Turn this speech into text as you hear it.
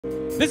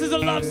This is a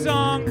love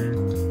song.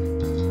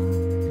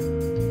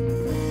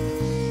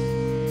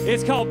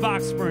 It's called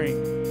Boxspring.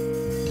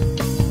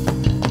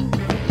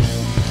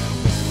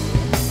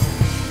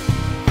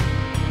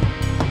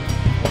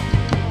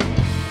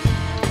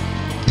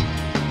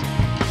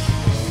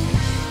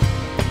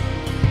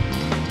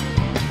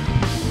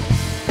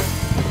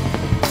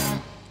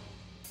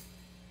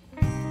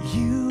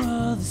 You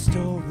are the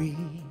story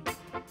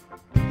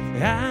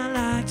I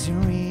like to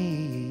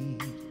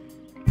read.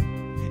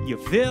 You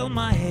fill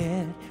my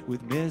head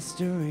with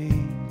mystery.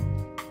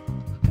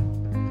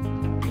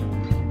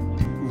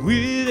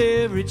 With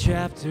every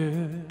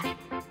chapter,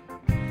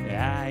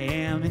 I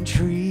am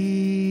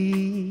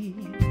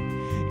intrigued.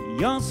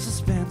 Your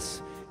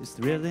suspense is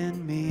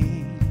thrilling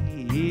me.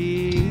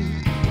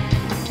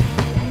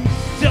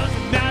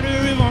 Doesn't matter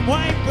if I'm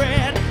white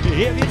bread,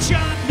 if you're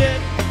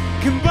chocolate,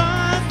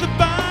 combines the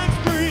box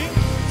spring.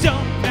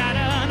 Don't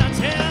matter, I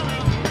tell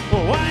them,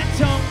 white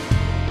toast.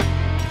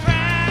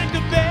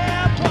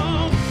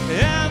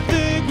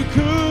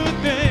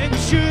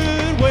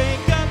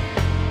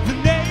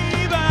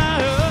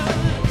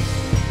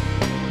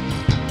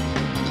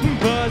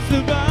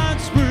 The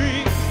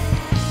Boxspring.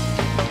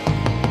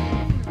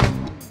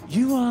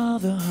 You are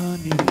the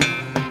honey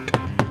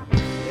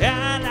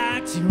I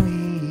like to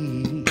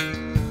eat.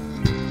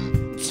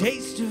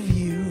 Taste of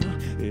you,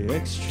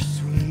 extra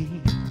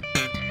sweet.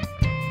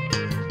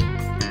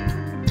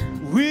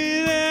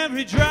 With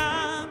every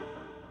drop,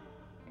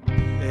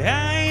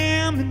 I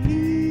am in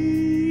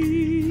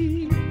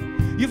need.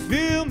 You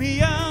fill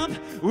me up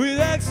with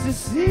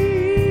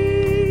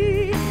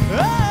ecstasy.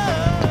 Oh.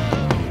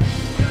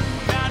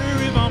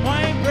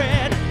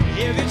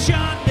 If you're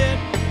chocolate,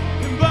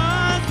 and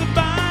buzz the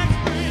box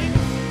spring.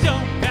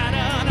 Don't matter,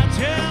 and I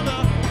tell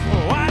her,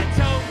 white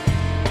toast,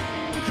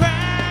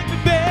 crack the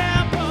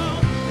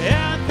bamboo.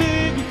 I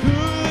think we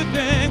could,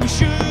 think we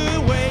should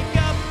wake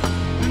up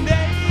the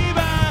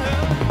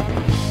neighborhood.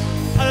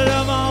 I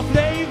love all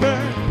flavor,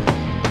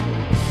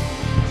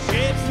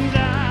 shapes and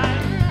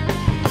light.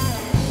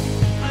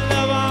 I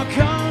love all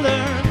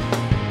color.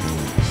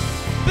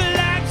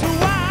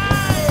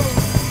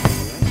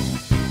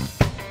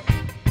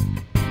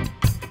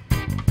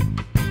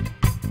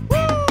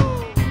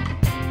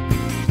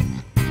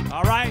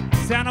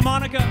 Santa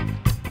Monica,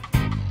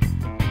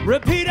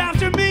 repeat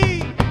after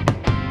me.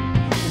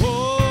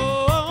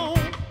 Whoa,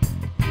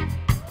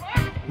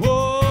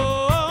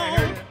 whoa,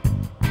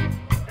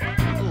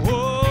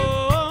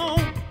 whoa,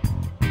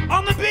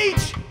 on the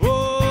beach.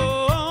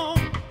 Whoa,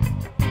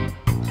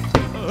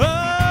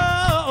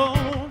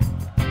 whoa,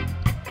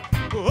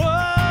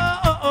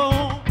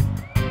 whoa,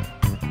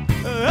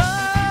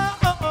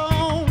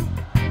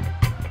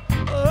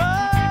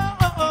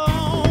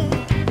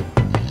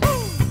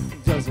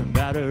 doesn't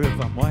matter if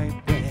I'm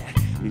white bread,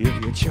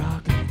 if you're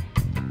chocolate.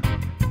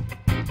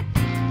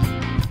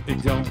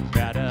 It don't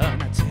matter,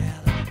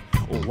 Nutella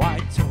or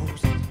white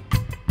toast.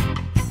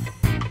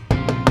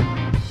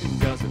 It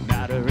doesn't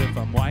matter if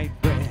I'm white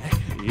bread,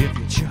 if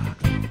you're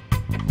chocolate.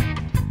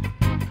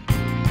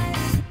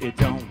 It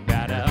don't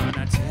matter,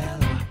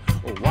 Nutella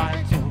or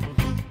white toast.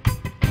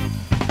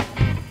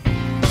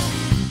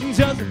 It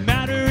doesn't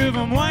matter if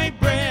I'm white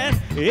bread,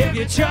 if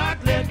you're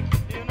chocolate.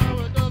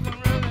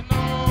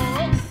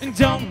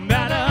 Don't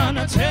matter,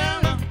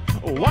 Nutella,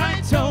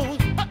 white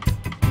toast.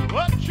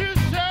 What you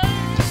say?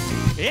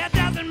 It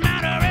doesn't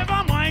matter if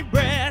I'm white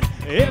bread,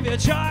 if you're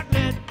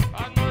chocolate.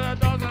 I know that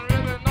doesn't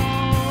really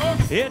know.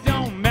 It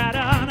don't matter,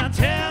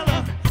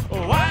 Nutella,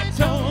 white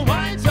toast,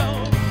 white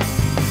toast.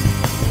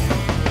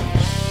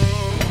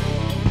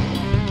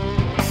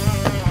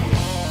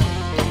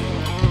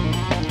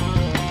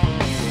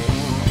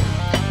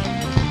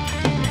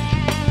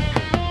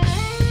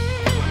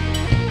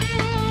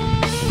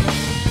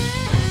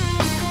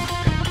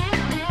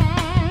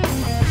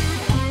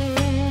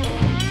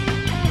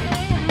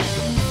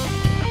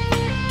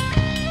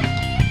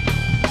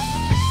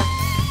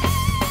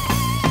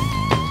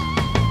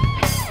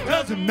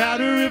 Doesn't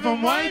matter if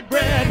I'm white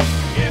bread,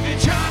 if you're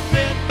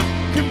chocolate,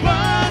 can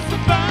buzz the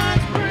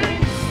box spring.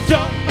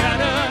 Don't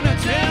matter,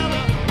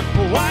 Nutella,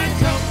 white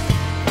toast,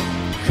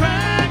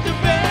 crack the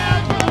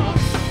bell.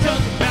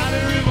 Doesn't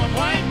matter if I'm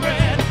white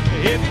bread,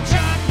 if you're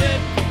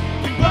chocolate,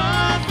 can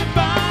buzz the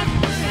box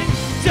spring.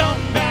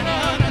 Don't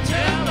matter,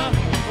 Nutella,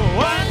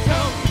 white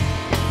toast,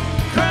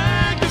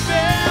 crack the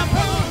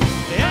bell.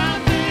 I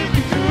think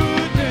you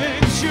could,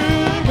 think you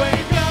should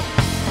wake up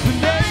the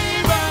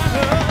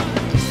neighborhood.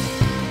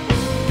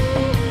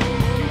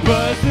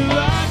 Buzz the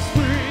box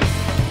spring.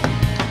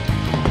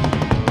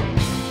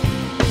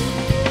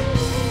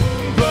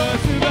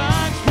 Buzz the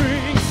box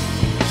spring.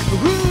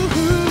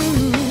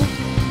 Woo-hoo.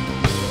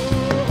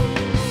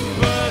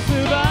 Buzz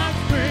the box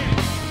spring.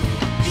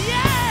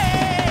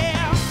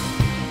 Yeah.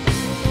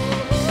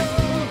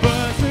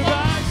 Buzz the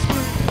box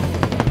spring.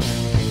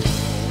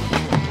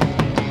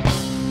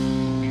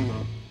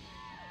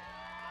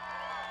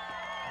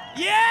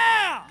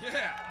 Yeah.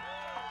 Yeah.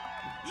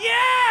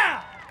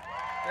 Yeah.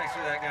 Thanks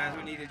for that, guys.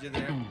 We needed you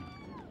there. You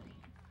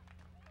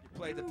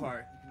played the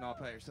part. You can all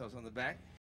pat yourselves on the back.